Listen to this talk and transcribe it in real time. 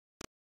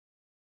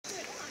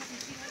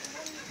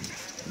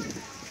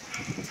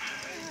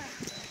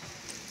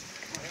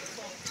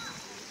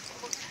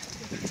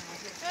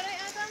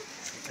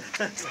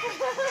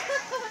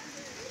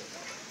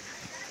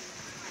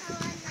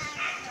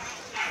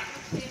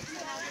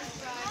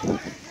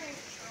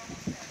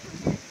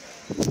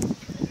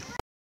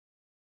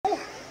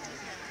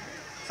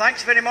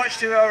Thanks very much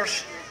to our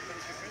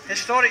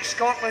Historic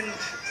Scotland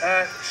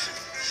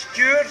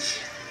stewards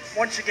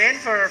once again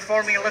for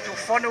forming a little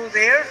funnel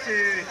there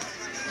to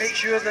make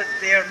sure that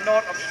they are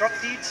not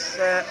obstructed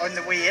on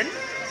the way in.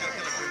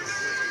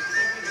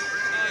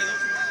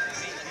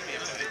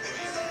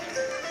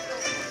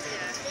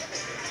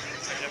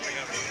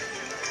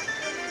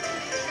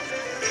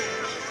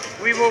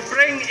 We will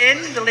bring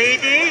in the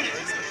lady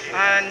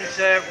and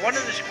one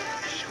of the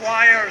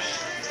squires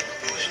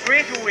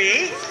straight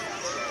away,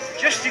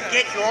 just to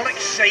get you all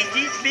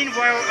excited.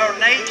 Meanwhile, our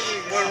knights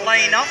will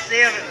line up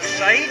there at the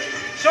side.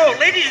 So,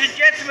 ladies and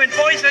gentlemen,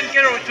 boys and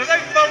girls,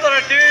 without further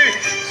ado,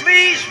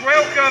 please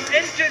welcome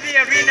into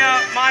the arena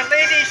my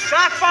Lady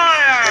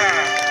Sapphire.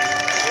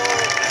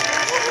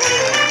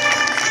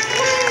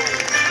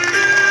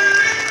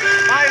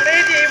 My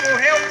lady will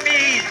help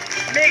me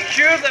make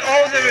sure that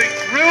all the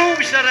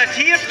rules are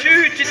adhered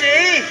to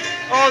today.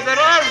 Oh, there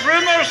are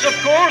rumours, of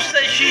course,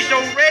 that she's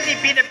already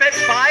been a bit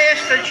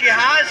biased and she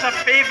has her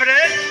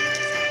favourites.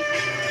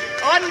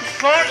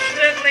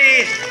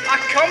 Unfortunately,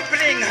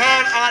 accompanying her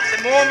at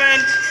the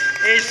moment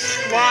is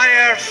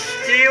Squire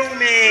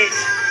Stalemate.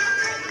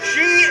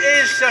 She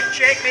is Sir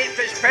Checkmate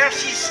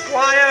Fitzpercy's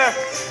squire,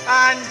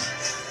 and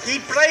he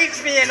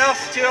bribed me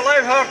enough to allow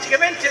her to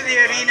come into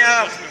the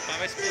arena.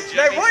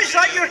 Now, what is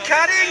that you're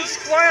carrying,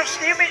 Squire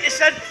Stalemate?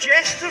 It's a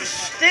jester's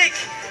stick.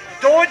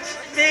 Don't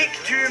make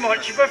too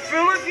much of a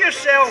fool of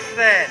yourself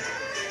then.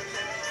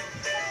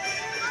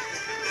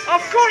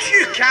 Of course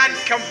you can't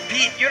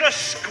compete, you're a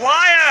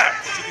squire.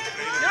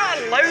 You're not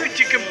allowed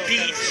to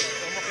compete.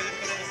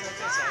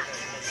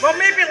 Well,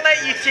 maybe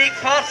let you take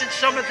part in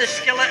some of the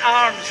skill at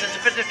arms as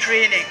a bit of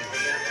training.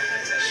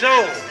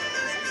 So,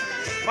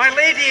 my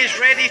lady is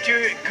ready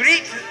to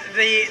greet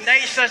the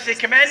knights as they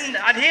come in,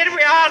 and here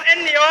we are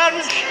in the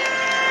orange,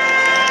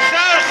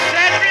 Sir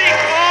Cedric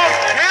of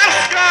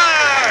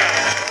Perthshire.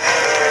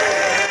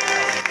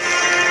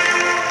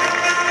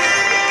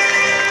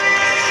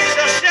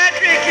 Sir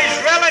Cedric is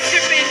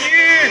relatively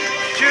new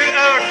to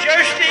our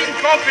jousting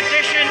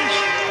competitions,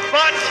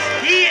 but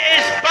he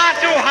is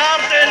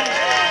battle-hardened,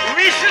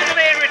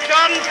 recently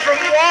returned from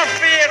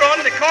warfare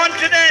on the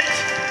continent.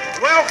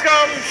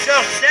 Welcome, Sir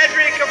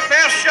Cedric of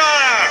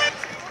Perthshire.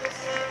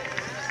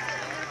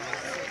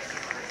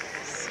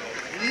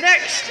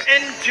 Next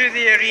into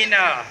the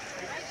arena,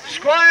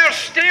 Squire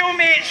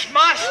Stalemate's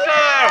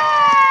master,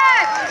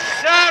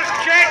 Sir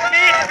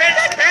Checkmate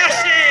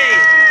Fitzpercy.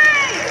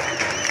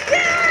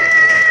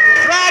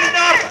 From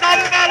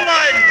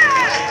Northumberland.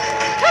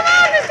 Come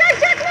on, Sir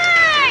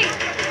Checkmate!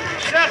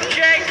 Sir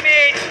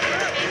Checkmate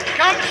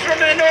comes from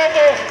the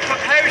noble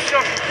house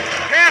of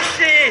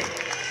Percy,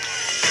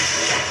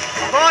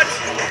 but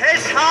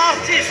his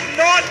heart is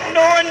not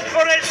known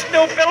for its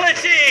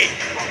nobility.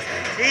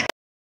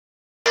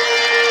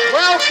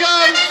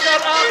 Welcome, Sir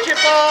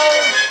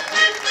Archibald,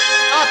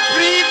 a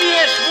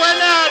previous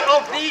winner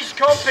of these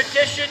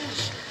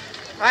competitions,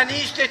 and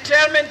he's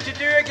determined to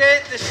do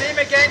the same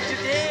again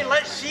today.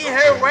 Let's see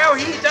how well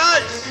he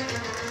does.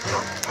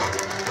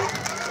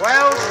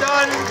 Well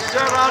done,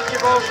 Sir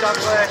Archibald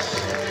Douglas.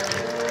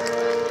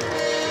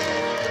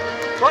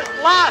 But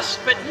last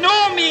but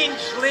no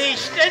means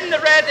least, in the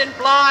red and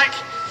black,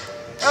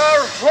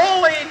 our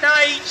holy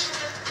knight,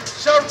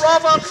 Sir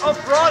Robert of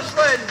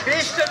Roslin,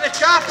 based at the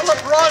Chapel of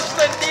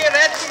Roslin near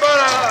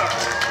Edinburgh.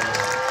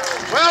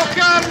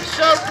 Welcome,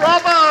 Sir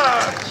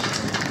Robert.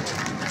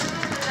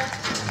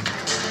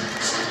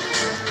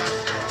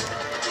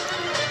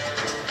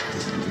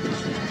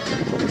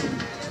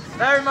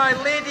 Now, my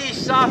Lady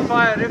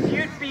Sapphire, if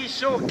you'd be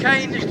so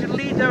kind as to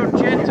lead our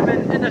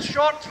gentlemen in a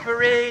short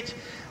parade,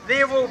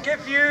 they will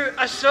give you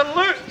a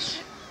salute.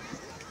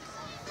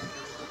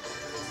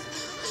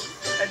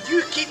 And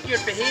you keep your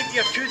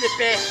behaviour to the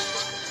best.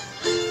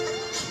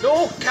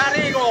 No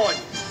carrying on.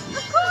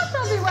 Of course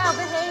I'll be well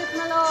behaved,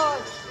 my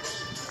lord.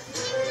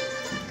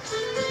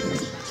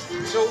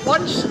 So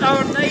once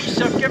our knights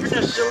have given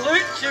a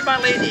salute to my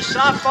Lady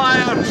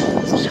Sapphire,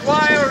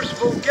 squires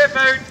will give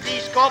out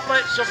these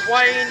goblets of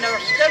wine or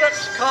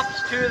stirrups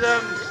cups to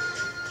them.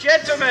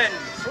 Gentlemen,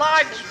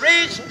 flags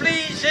raised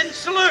please in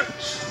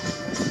salutes.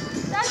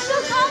 That's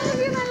so kind of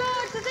you, my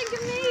lord, to think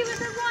of me with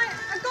a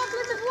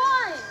goblet of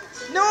wine.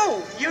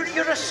 No,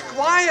 you're a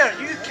squire.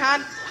 You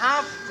can't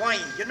have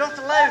wine. You're not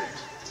allowed.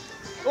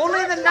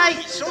 Only the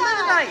knights. Only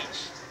the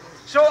knights.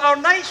 So our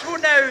knights will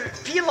now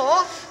peel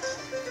off.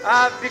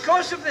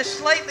 Because of the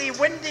slightly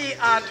windy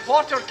and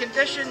hotter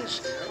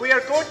conditions, we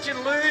are going to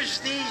lose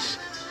these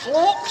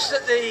cloaks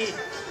that the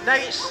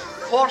knights'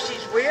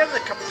 horses wear.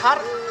 The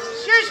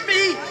excuse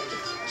me,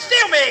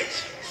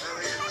 Stalemate.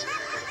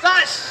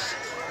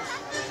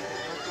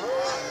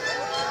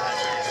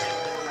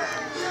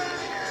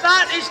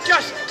 That is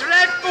just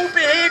dreadful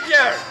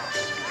behaviour.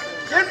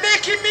 You're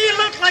making me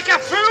look like a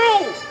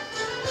fool.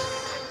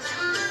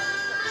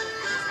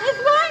 His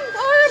wine's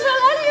horrible.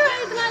 miserable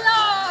anyways, my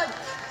lord.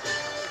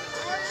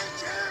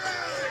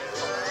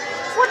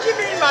 What do you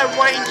mean my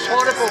wine's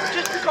horrible?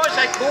 Just because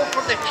I go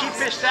for the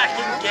cheapest I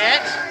can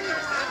get?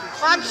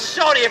 I'm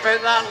sorry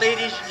about that,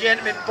 ladies and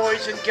gentlemen,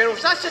 boys and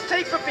girls. That's the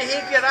type of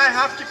behaviour I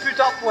have to put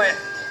up with.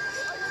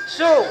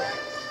 So,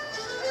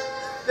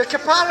 the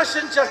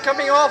caparisons are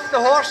coming off the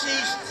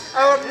horses.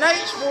 Our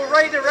knights will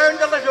ride around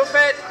a little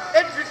bit,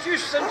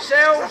 introduce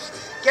themselves,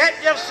 get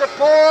your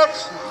support.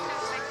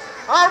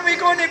 Are we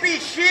going to be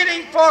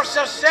cheering for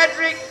Sir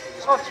Cedric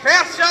of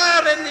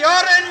Perthshire in the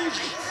orange?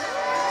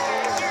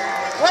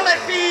 Will it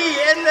be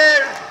in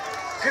the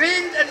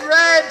green and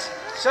red,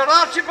 Sir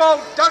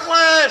Archibald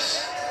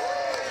Douglas?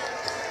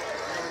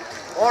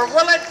 Or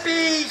will it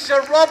be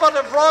Sir Robert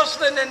of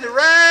Roslin in the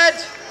red?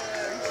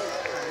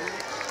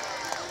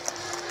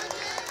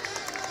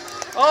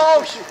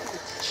 Oh,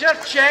 sure,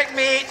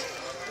 checkmate.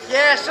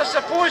 Yes, I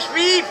suppose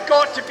we've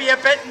got to be a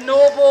bit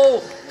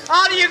noble.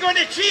 Are you going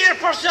to cheer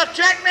for Sir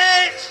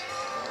Checkmate?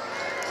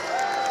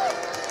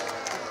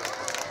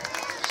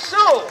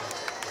 So,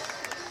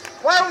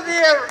 while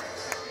they're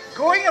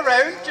going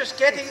around just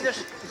getting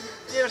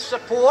their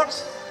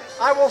support,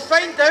 I will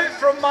find out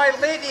from my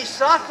Lady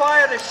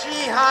Sapphire if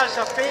she has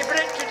a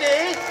favourite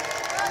today.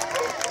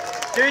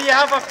 Do you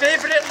have a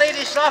favourite,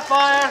 Lady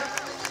Sapphire?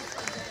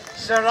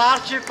 Sir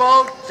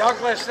Archibald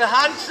Douglas, the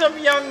handsome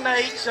young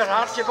knight. Sir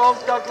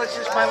Archibald Douglas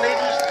is my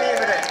lady's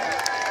favourite.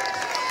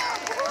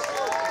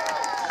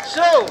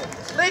 So,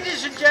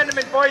 ladies and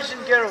gentlemen, boys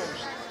and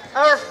girls,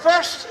 our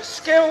first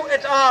skill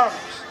at arms.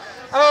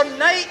 Our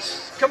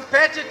knights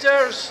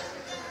competitors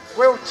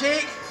will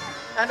take,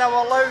 and I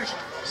will allow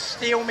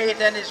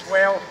stalemate in as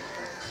well.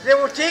 They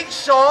will take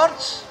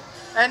swords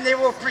and they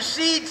will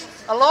proceed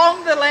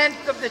along the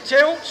length of the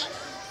tilt,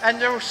 and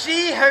they'll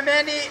see how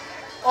many,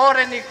 or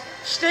in the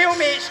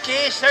stalemate's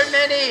case, how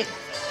many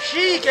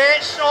she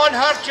gets on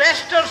her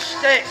jester's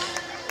stick.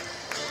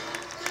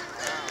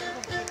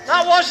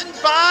 That wasn't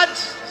bad,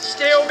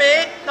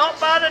 stalemate, not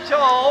bad at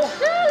all.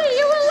 Surely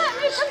you will let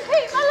me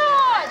compete, my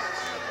lord.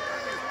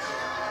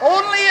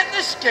 Only at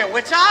the skill,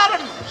 it's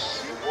arms.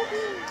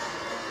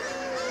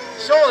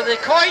 So the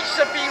coins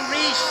have been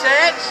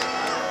reset.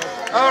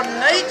 Our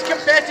knight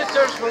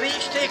competitors will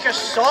each take a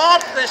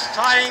sword this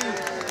time,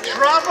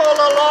 travel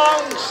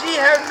along, see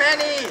how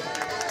many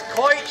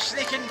coins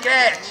they can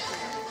get.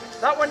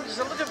 That one's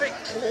a little bit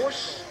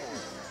close.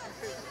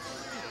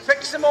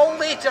 Fix them all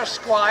later,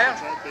 Squire.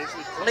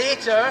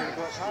 Later.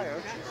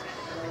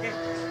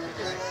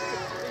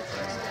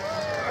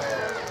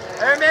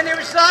 How many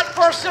was that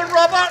for Sir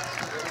Robert?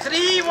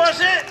 3, was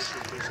it?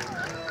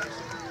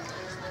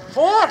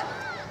 4?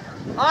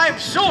 I'm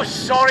so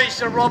sorry,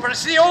 Sir Robert.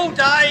 It's the old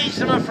eyes,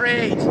 I'm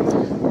afraid.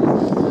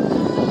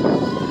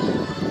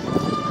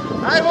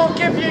 I will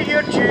give you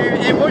your due.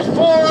 It was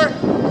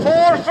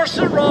 4 for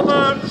Sir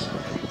Robert.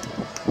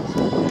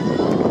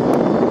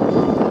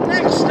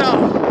 Next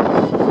up,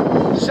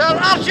 Sir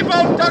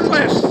Archibald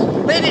Douglas,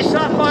 Lady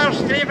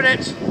Sapphire's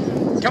favourite.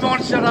 Come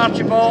on, Sir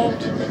Archibald.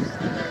 2,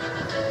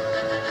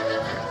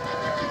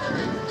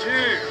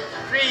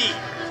 3,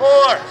 4,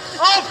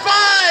 oh,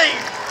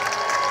 5!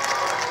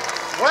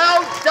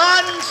 Well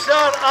done,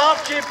 Sir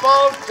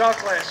Archibald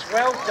Douglas.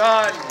 Well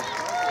done.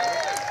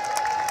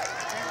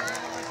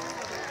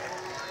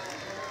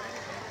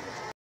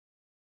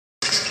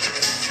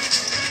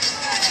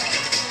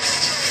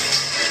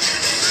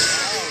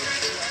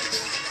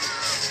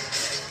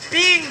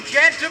 Being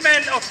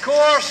gentlemen, of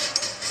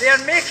course, they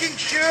are making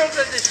sure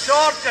that the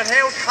swords are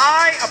held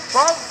high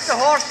above the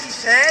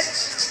horses'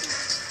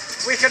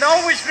 heads. We can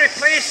always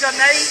replace a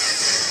knight.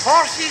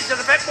 Horses are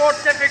a bit more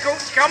difficult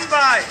to come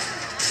by.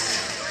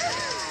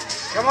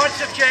 Come on,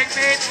 Sir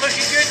Checkmate,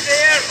 looking good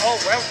there. Oh,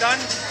 well done.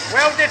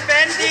 Well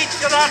defended,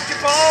 Sir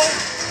Archibald.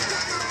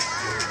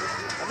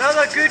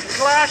 Another good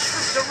clash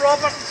from Sir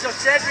Robert and Sir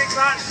Cedric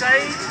that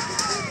side.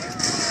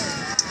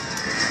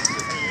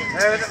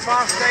 Now the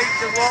far side,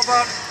 Sir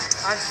Robert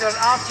and Sir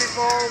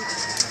Archibald.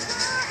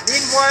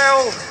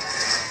 Meanwhile,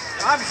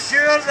 I'm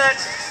sure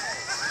that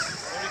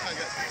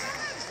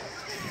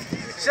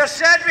Sir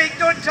Cedric,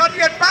 don't turn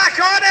your back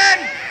on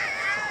him.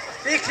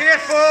 Be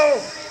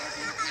careful.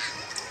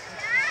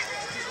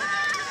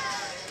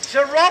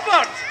 Sir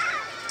Robert,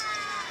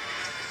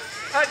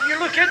 you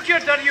look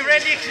injured. Are you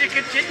ready to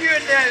continue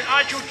in the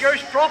actual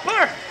joust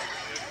proper?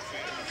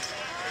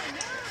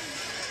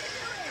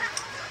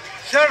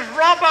 Sir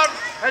Robert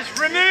has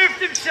removed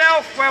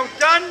himself. Well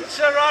done,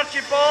 Sir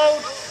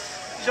Archibald.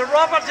 Sir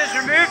Robert has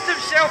removed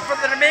himself for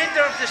the remainder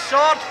of the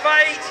sword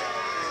fight,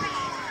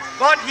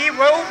 but he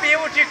will be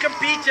able to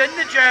compete in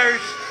the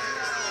joust.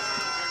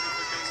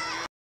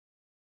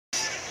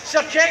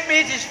 Sir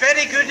Checkmate is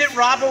very good at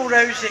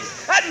rabble-rousing.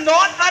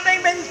 Not that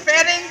I'm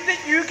inferring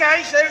that you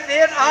guys out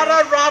there are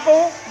a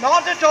rabble,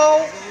 not at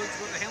all.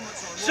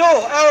 So,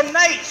 our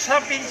knights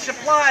have been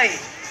supplied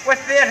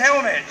with their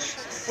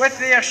helmets, with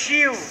their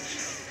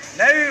shields.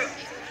 Now,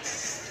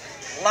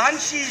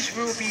 lances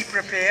will be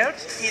prepared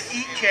at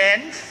each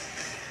end.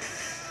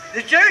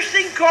 The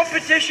jousting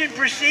competition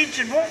proceeds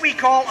in what we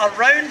call a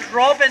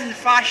round-robin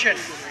fashion.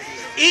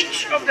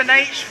 Each of the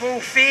knights will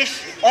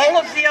face all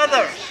of the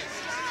others.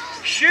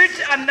 Should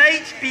a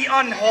knight be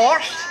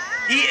unhorsed,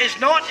 he is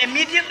not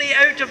immediately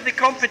out of the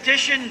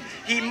competition.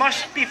 He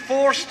must be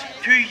forced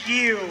to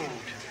yield.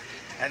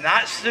 And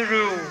that's the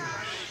rules.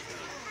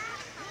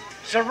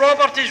 Sir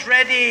Robert is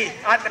ready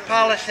at the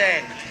palace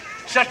end.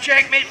 Sir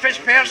Checkmate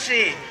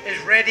Fitzpercy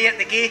is ready at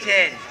the gate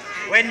end.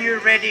 When you're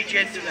ready,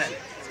 gentlemen.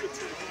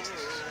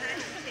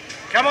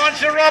 Come on,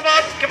 Sir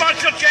Robert. Come on,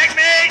 Sir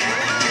Checkmate.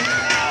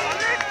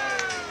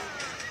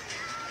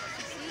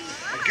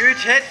 A good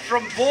hit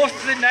from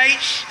both the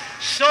knights.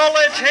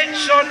 Solid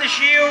hits on the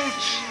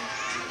shields.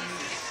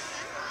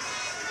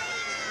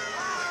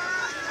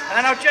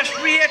 And I'll just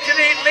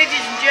reiterate,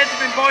 ladies and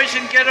gentlemen, boys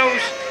and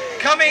girls,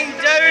 coming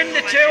down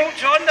the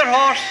tilt on their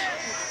horse,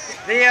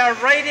 they are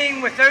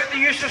riding without the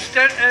use of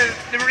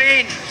the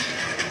reins.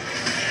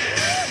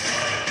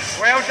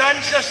 Well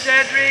done, Sir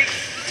Cedric.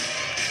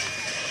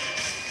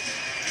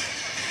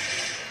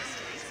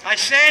 I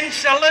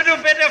sense a little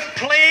bit of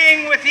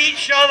playing with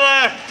each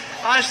other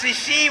as they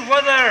see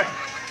whether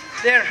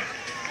their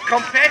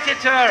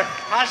competitor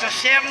has a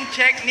certain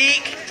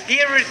technique.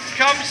 Here it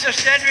comes Sir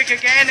Cedric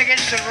again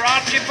against Sir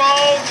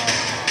Archibald.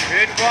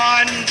 Good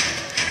one.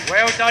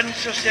 Well done,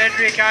 Sir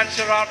Cedric and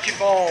Sir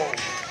Archibald.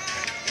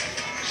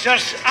 Sir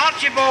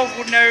Archibald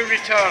will now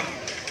return.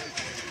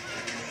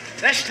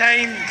 This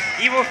time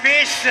he will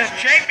face Sir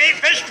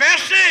Checkmate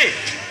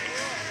Fitzpercy.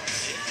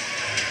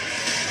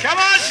 Come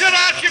on, Sir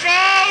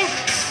Archibald!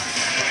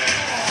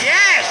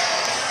 Yes!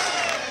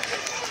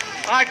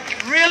 A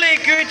really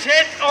good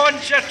hit on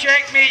Sir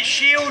Checkmate's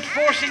shield,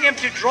 forcing him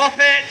to drop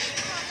it.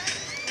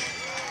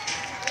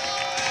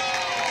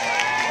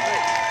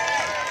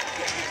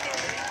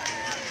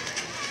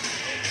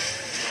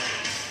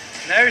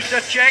 Now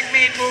Sir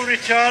Checkmate will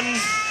return.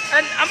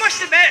 And I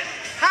must admit,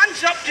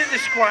 hands up to the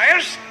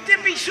squires.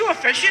 They've been so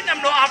efficient,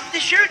 I'm not having to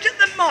shout at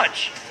them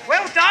much.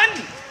 Well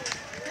done!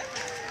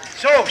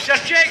 So, Sir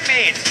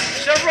Checkmate,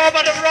 Sir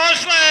Robert of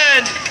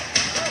Roslin.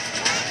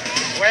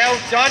 Well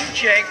done,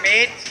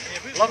 Checkmate.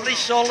 Lovely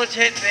solid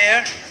hit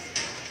there.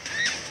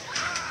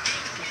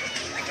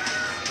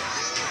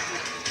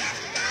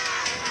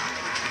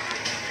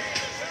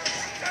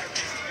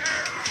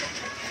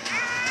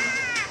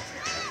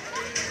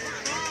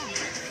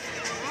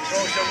 So,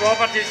 Sir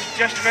Robert is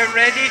just about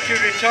ready to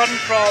return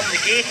from the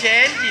gate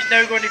end. He's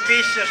now going to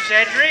face Sir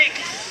Cedric.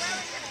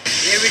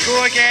 Here we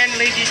go again,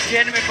 ladies and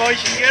gentlemen,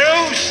 boys and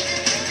girls.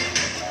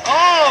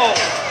 Oh,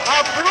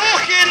 a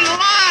broken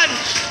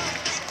lance!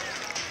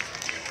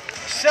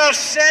 Sir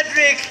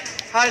Cedric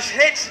has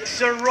hit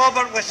Sir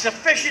Robert with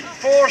sufficient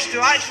force to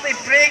actually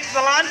break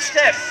the lance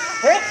tip.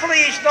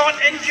 Hopefully he's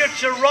not injured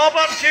Sir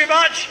Robert too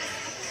much.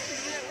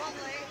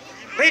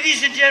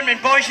 Ladies and gentlemen,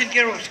 boys and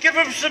girls, give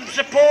him some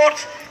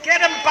support.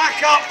 Get him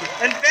back up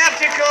and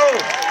vertical.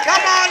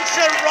 Come on,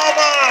 Sir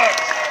Robert!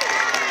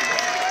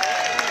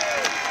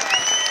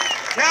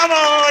 Come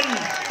on!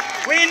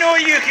 We know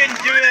you can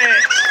do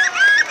it!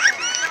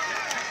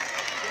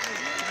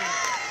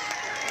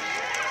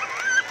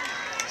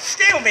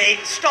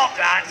 Stalemate, stop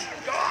that!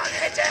 Go on,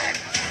 hit it!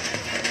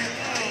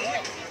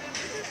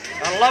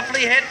 A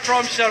lovely hit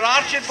from Sir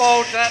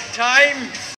Archibald that time.